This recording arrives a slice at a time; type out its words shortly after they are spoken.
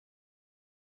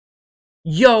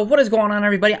Yo, what is going on,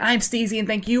 everybody? I'm Steezy, and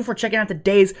thank you for checking out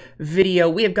today's video.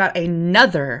 We have got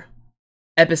another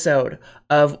episode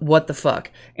of What the Fuck,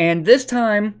 and this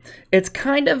time, it's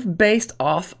kind of based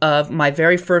off of my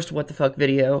very first What the Fuck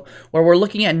video, where we're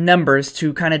looking at numbers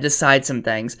to kind of decide some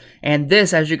things, and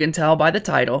this, as you can tell by the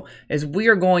title, is we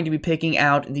are going to be picking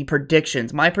out the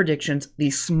predictions, my predictions, the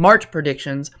smart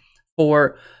predictions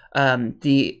for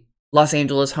the Los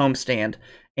Angeles homestand,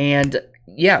 and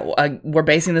yeah, we're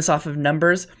basing this off of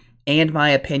numbers and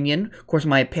my opinion. Of course,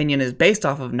 my opinion is based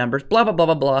off of numbers, blah, blah, blah,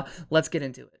 blah, blah. Let's get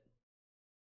into it.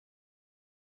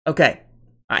 Okay.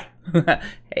 Hi.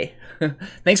 Hey.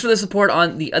 Thanks for the support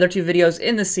on the other two videos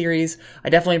in the series. I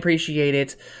definitely appreciate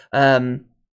it.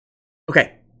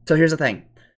 Okay, so here's the thing.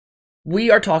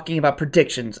 We are talking about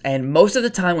predictions, and most of the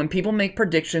time when people make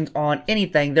predictions on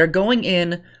anything, they're going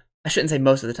in... I shouldn't say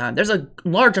most of the time. There's a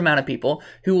large amount of people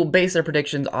who will base their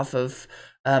predictions off of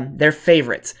their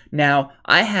favorites. Now,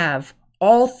 I have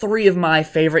all three of my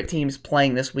favorite teams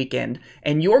playing this weekend,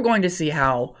 and you're going to see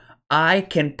how I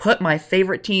can put my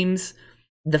favorite teams,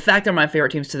 the fact of my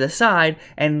favorite teams, to the side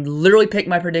and literally pick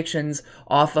my predictions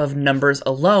off of numbers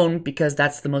alone, because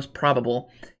that's the most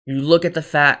probable. You look at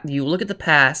the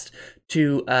past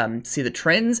to see the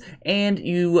trends, and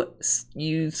you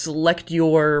select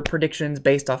your predictions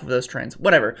based off of those trends.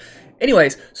 Whatever.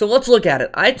 Anyways, so let's look at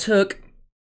it. I took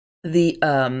the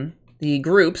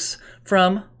groups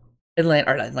from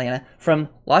from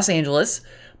Los Angeles,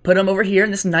 put them over here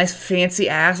in this nice fancy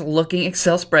ass looking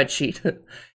Excel spreadsheet.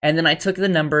 And then I took the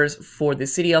numbers for the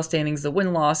CDL standings, the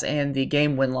win-loss, and the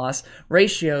game win-loss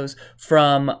ratios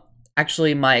from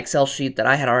actually my Excel sheet that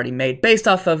I had already made based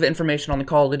off of information on the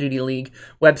Call of Duty League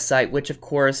website, which of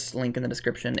course, link in the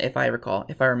description if I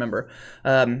remember.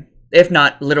 If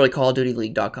not, literally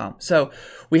callofdutyleague.com. So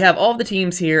we have all of the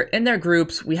teams here in their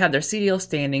groups. We have their CDL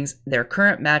standings, their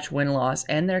current match win-loss,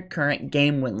 and their current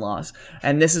game win-loss.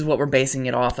 And this is what we're basing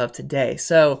it off of today.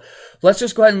 So let's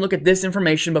just go ahead and look at this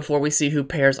information before we see who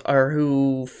pairs or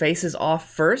who faces off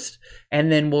first, and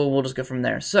then we'll just go from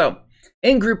there. So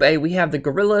in Group A, we have the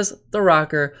Gorillas, the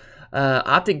Rocker,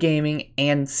 Optic Gaming,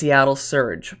 and Seattle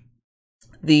Surge.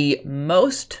 The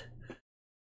most...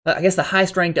 I guess the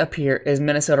highest ranked up here is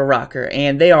Minnesota Rocker,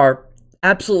 and they are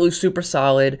absolutely super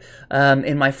solid.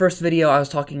 In my first video, I was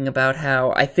talking about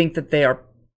how I think that they are,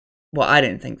 well, I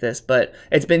didn't think this, but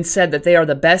it's been said that they are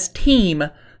the best team.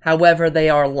 However, they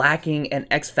are lacking an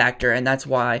X factor, and that's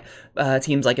why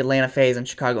teams like Atlanta FaZe and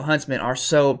Chicago Huntsmen are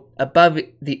so above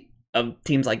the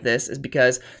teams like this, is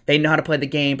because they know how to play the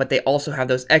game, but they also have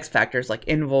those X factors like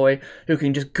Envoy, who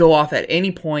can just go off at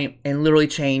any point and literally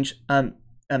change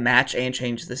a match and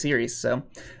change the series. So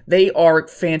they are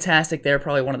fantastic. They're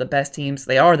probably one of the best teams.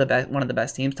 They are one of the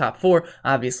best teams, top four,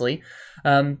 obviously.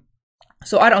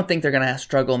 So I don't think they're gonna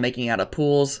struggle making out of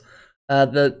pools.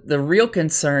 The real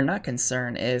concern, not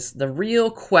concern, is the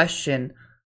real question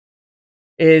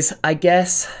is, I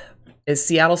guess, is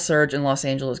Seattle Surge and Los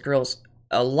Angeles Girls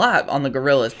a lot on the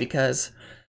Gorillas, because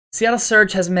Seattle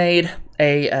Surge has made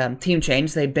a team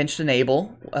change. They benched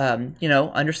Enable, you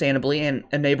know, understandably, and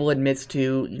Enable admits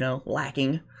to, you know,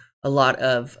 lacking a lot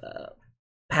of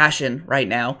passion right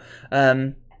now.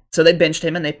 So they benched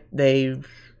him, and they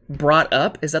brought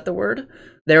up, is that the word?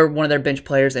 They're one of their bench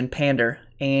players in Pander,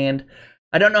 and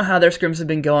I don't know how their scrims have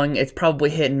been going. It's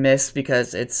probably hit and miss,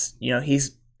 because it's, you know,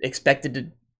 he's expected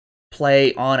to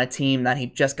play on a team that he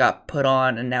just got put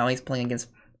on, and now he's playing against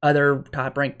other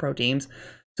top-ranked pro teams.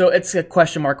 So it's a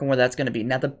question mark on where that's going to be.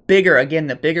 Now, the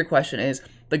bigger question is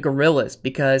the Gorillas,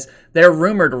 because their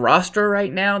rumored roster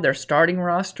right now, their starting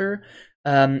roster,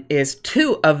 is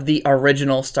 2 of the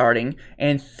original starting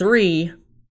and 3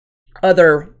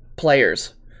 other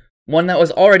players. 1 that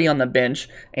was already on the bench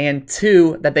and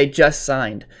 2 that they just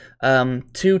signed.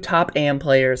 2 top AM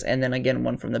players, and then again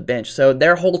 1 from the bench. So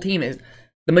their whole team is,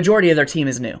 the majority of their team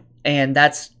is new. And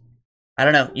that's, I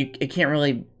don't know, it can't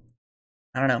really,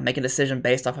 I don't know, make a decision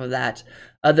based off of that,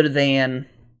 other than,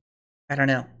 I don't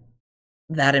know,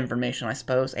 that information, I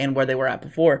suppose, and where they were at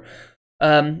before.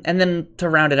 And then to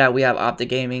round it out, we have Optic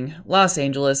Gaming, Los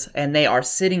Angeles, and they are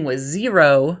sitting with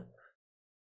 0.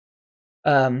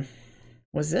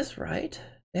 Was this right?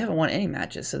 They haven't won any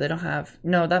matches, so they don't have,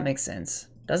 no, that makes sense,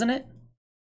 doesn't it?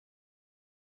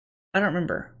 I don't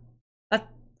remember.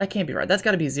 That can't be right. That's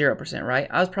got to be 0%, right?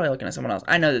 I was probably looking at someone else.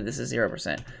 I know that this is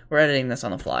 0%. We're editing this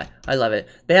on the fly. I love it.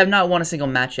 They have not won a single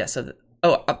match yet, so...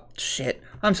 shit.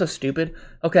 I'm so stupid.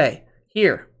 Okay,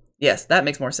 here. Yes, that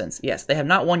makes more sense. Yes, they have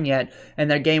not won yet, and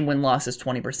their game win-loss is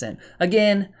 20%.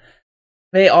 Again,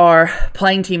 they are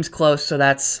playing teams close, so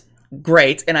that's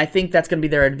great, and I think that's going to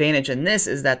be their advantage in this,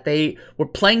 is that they were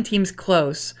playing teams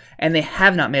close, and they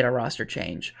have not made a roster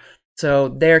change. So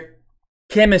their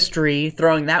chemistry,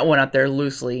 throwing that one out there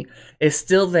loosely, is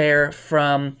still there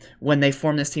from when they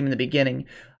formed this team in the beginning,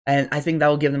 and I think that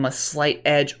will give them a slight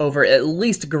edge over at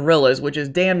least Gorillas, which is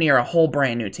damn near a whole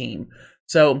brand new team.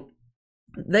 So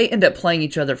they end up playing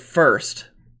each other first.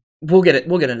 We'll get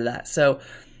into that. So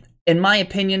in my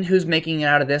opinion, who's making it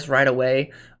out of this right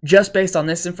away, just based on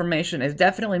this information, is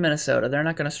definitely Minnesota. They're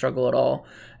not going to struggle at all.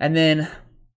 And then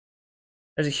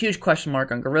there's a huge question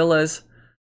mark on Gorillas.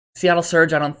 Seattle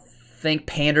Surge, I don't think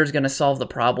Pander's going to solve the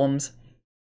problems.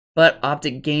 But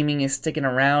Optic Gaming is sticking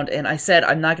around. And I said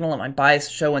I'm not going to let my bias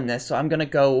show in this, so I'm going to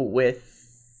go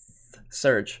with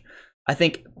Surge. I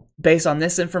think based on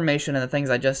this information and the things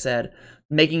I just said,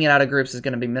 making it out of groups is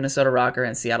going to be Minnesota Rocker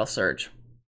and Seattle Surge.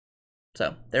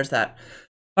 So, there's that.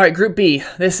 All right, Group B.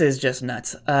 This is just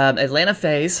nuts. Atlanta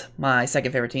FaZe, my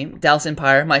second favorite team. Dallas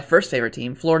Empire, my first favorite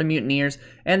team. Florida Mutineers,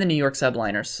 and the New York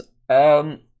Subliners.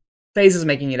 FaZe is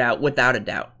making it out without a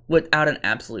doubt. Without an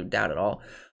absolute doubt at all.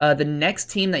 The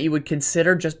next team that you would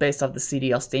consider, just based off the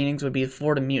CDL standings, would be the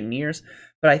Florida Mutineers.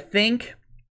 But I think...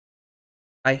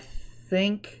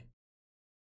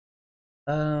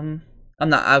 I'm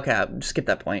not... Okay, I'll skip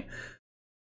that point.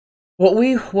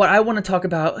 What I want to talk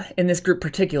about in this group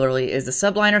particularly is the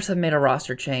Subliners have made a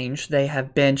roster change. They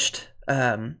have benched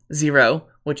Zero,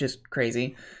 which is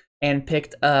crazy, and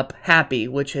picked up Happy,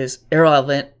 which is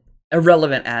irrelevant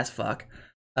as fuck.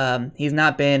 He's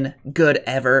not been good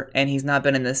ever, and he's not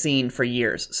been in the scene for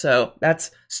years. So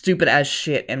that's stupid as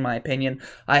shit, in my opinion.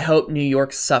 I hope New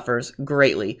York suffers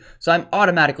greatly. So I'm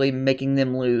automatically making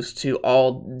them lose to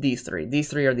all these three.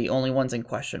 These three are the only ones in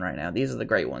question right now. These are the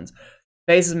great ones.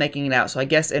 FaZe is making it out. So I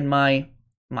guess in my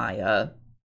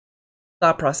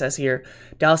thought process here,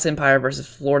 Dallas Empire versus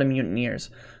Florida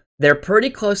Mutineers. They're pretty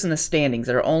close in the standings.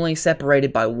 They're only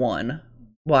separated by one.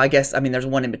 Well, I mean, there's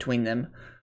one in between them.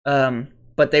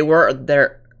 But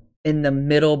they're in the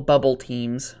middle bubble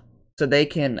teams, so they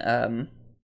can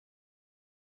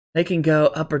go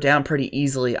up or down pretty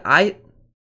easily.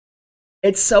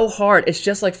 It's so hard. It's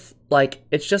just like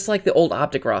the old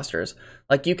Optic rosters.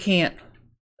 Like you can't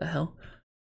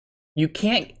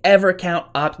ever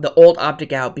count the old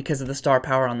Optic out because of the star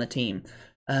power on the team.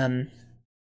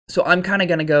 So I'm kind of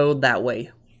gonna go that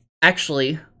way.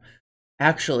 Actually,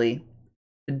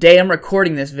 the day I'm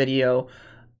recording this video,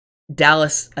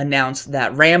 Dallas announced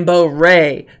that Rambo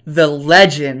Ray, the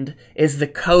legend, is the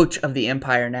coach of the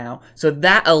Empire now. So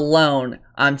that alone,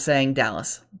 I'm saying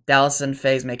Dallas. Dallas and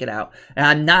FaZe make it out. And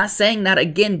I'm not saying that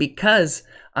again because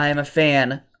I am a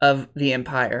fan of the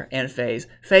Empire and FaZe.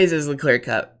 FaZe is the clear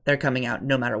cut. They're coming out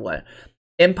no matter what.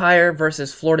 Empire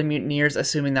versus Florida Mutineers,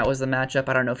 assuming that was the matchup.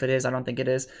 I don't know if it is. I don't think it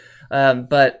is.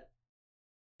 But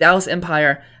Dallas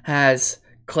Empire has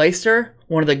Clayster,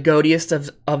 one of the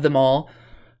goatiest of them all.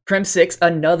 Crim6,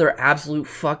 another absolute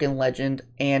fucking legend.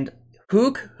 And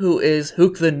Hook, who is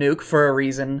Hook the Nuke for a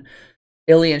reason.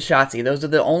 Illy and Shotzi. Those are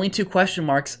the only two question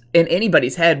marks in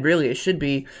anybody's head, really. It should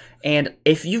be. And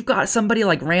if you've got somebody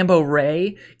like Rambo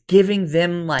Ray giving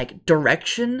them, like,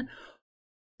 direction,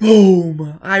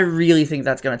 boom! I really think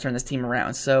that's going to turn this team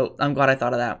around. So I'm glad I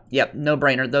thought of that. Yep, no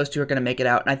brainer. Those two are going to make it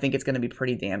out. And I think it's going to be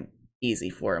pretty damn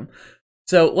easy for them.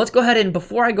 So let's go ahead and,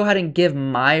 before I go ahead and give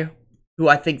who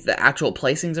I think the actual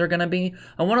placings are going to be,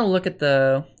 I want to look at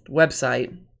the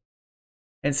website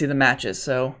and see the matches.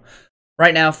 So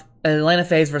right now, Atlanta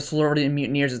FaZe versus Florida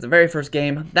Mutineers is the very first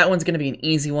game. That one's going to be an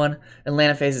easy one.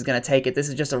 Atlanta FaZe is going to take it. This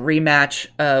is just a rematch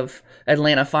of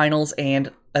Atlanta Finals, and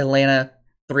Atlanta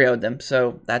 3-0'd them,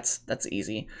 so that's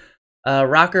easy.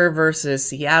 Rocker versus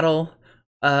Seattle.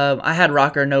 I had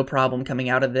Rocker no problem coming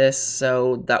out of this,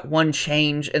 so that one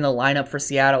change in the lineup for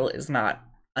Seattle is not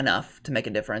enough to make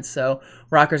a difference. So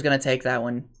Rocker's going to take that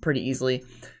one pretty easily.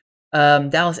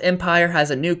 Dallas Empire has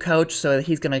a new coach, so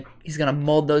he's gonna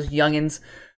mold those youngins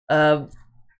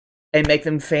and make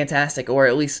them fantastic, or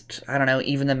at least, I don't know,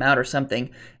 even them out or something.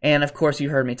 And of course, you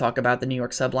heard me talk about the New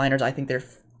York Subliners. I think they're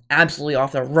absolutely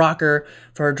off the rocker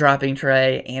for dropping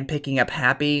Trey and picking up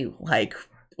Happy. Like,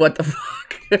 what the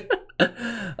fuck?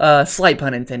 Slight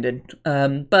pun intended.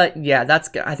 But yeah,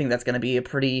 I think that's going to be a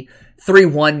pretty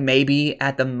 3-1 maybe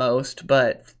at the most.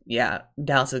 But yeah,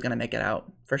 Dallas is going to make it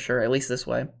out for sure, at least this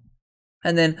way.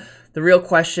 And then the real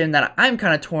question that I'm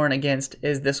kind of torn against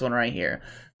is this one right here.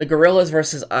 The Gorillas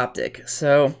versus Optic.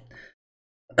 So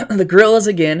the Gorillas,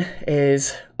 again,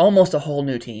 is almost a whole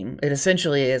new team. It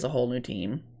essentially is a whole new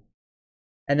team.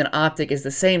 And then Optic is the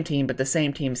same team, but the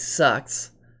same team sucks.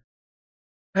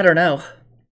 I don't know.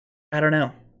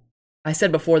 I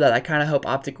said before that I kind of hope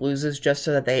Optic loses just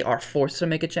so that they are forced to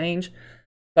make a change.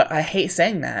 But I hate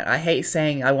saying that. I hate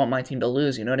saying I want my team to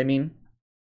lose, you know what I mean?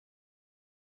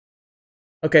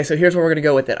 Okay, so here's where we're gonna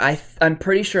go with it. I'm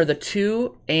pretty sure the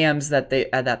 2 AMs that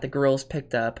the girls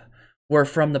picked up were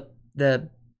from the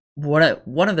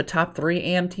one of the top 3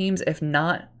 AM teams, if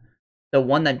not the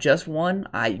one that just won.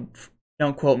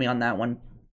 Don't quote me on that one.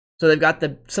 So they've got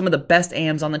some of the best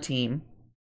AMs on the team,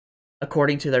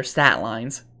 according to their stat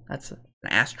lines. That's an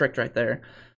asterisk right there.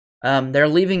 They're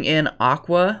leaving in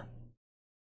Aqua.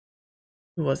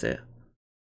 Who was it?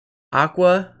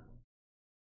 Aqua.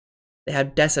 They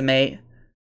had Decimate.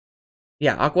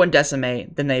 Yeah, Aqua and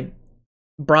Decimate. Then they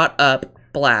brought up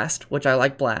Blast, which I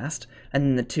like Blast, and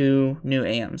then the 2 new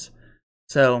AMs.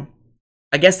 So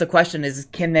I guess the question is,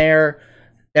 can their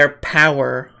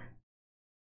power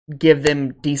give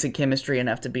them decent chemistry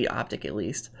enough to beat Optic at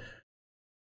least?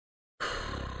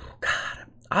 God,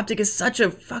 Optic is such a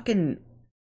fucking...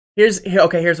 Here's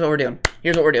what we're doing.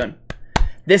 Here's what we're doing.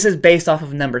 This is based off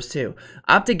of numbers too.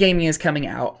 Optic Gaming is coming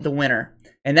out, the winner.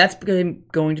 And that's going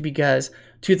to be because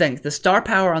 2 things. The star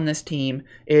power on this team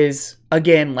is,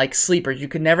 again, like sleepers. You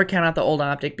could never count out the old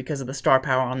Optic because of the star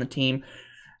power on the team.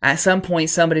 At some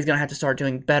point, somebody's going to have to start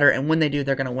doing better, and when they do,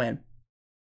 they're going to win.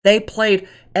 They played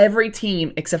every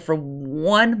team except for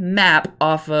 1 map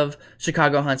off of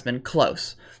Chicago Huntsman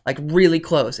close. Like, really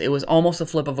close. It was almost a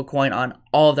flip of a coin on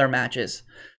all of their matches.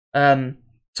 So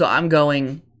I'm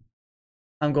going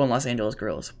Los Angeles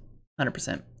Guerrillas.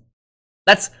 100%.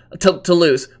 That's to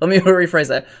lose. Let me rephrase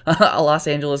that. Los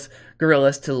Angeles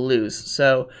Guerrillas to lose.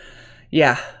 So,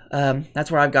 yeah,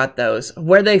 that's where I've got those.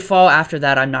 Where they fall after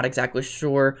that, I'm not exactly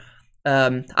sure.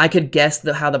 I could guess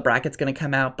how the bracket's going to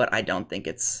come out, but I don't think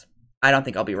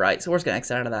I'll be right. So we're just going to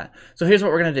exit out of that. So here's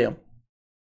what we're going to do.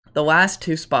 The last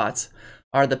 2 spots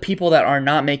are the people that are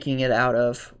not making it out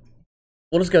of...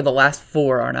 We'll just go the last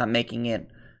 4 are not making it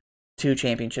to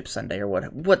Championship Sunday, or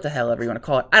what the hell ever you want to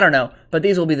call it. I don't know, but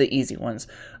these will be the easy ones.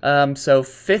 So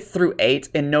 5th through 8th,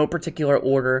 in no particular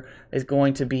order, is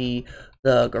going to be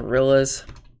the Gorillas.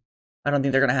 I don't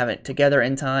think they're going to have it together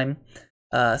in time.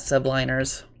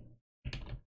 Subliners,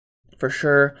 for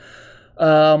sure.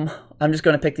 I'm just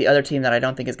going to pick the other team that I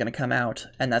don't think is going to come out,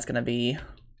 and that's going to be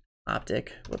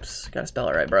Optic. Whoops, got to spell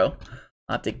it right, bro.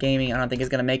 Optic Gaming, I don't think is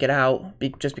going to make it out,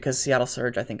 just because Seattle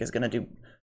Surge, I think, is going to do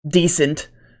decent,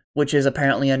 which is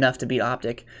apparently enough to beat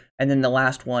Optic. And then the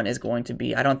last one is going to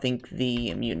be, I don't think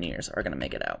the Mutineers are going to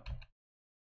make it out.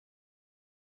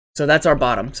 So that's our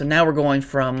bottom. So now we're going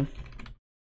from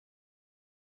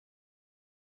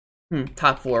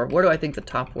top 4. Where do I think the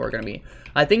top 4 are going to be?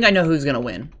 I think I know who's going to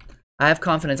win. I have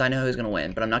confidence I know who's going to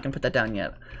win, but I'm not going to put that down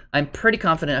yet. I'm pretty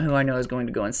confident who I know is going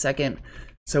to go in 2nd.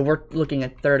 So we're looking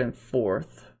at 3rd and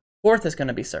 4th. 4th is going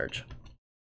to be Surge.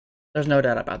 There's no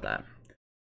doubt about that.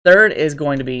 3rd is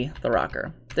going to be the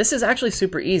Rocker. This is actually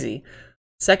super easy.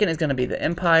 2nd is going to be the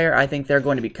Empire. I think they're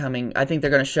going to be coming. I think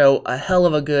they're going to show a hell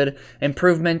of a good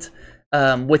improvement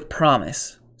with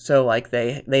promise. So like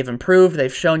they've improved.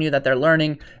 They've shown you that they're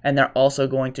learning, and they're also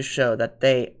going to show that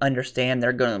they understand.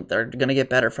 They're gonna get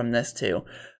better from this too,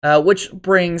 which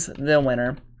brings the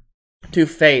winner to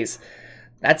FaZe.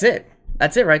 That's it.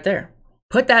 That's it right there.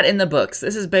 Put that in the books.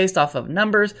 This is based off of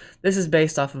numbers. This is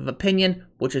based off of opinion,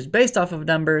 which is based off of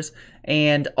numbers,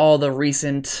 and all the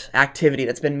recent activity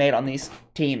that's been made on these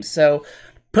teams. So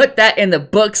put that in the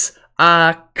books.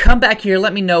 Come back here.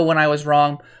 Let me know when I was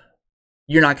wrong.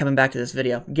 You're not coming back to this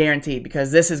video, guaranteed,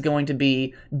 because this is going to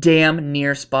be damn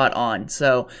near spot on.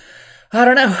 So, I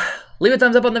don't know. Leave a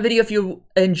thumbs up on the video if you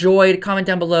enjoyed. Comment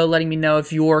down below letting me know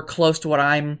if you're close to what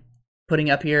I'm putting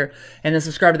up here, and then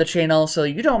subscribe to the channel so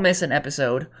you don't miss an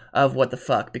episode of What the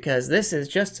Fuck, because this is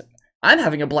just, I'm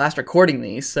having a blast recording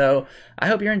these, so I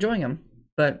hope you're enjoying them,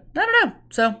 but I don't know.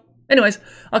 So anyways,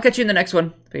 I'll catch you in the next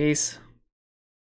one. Peace.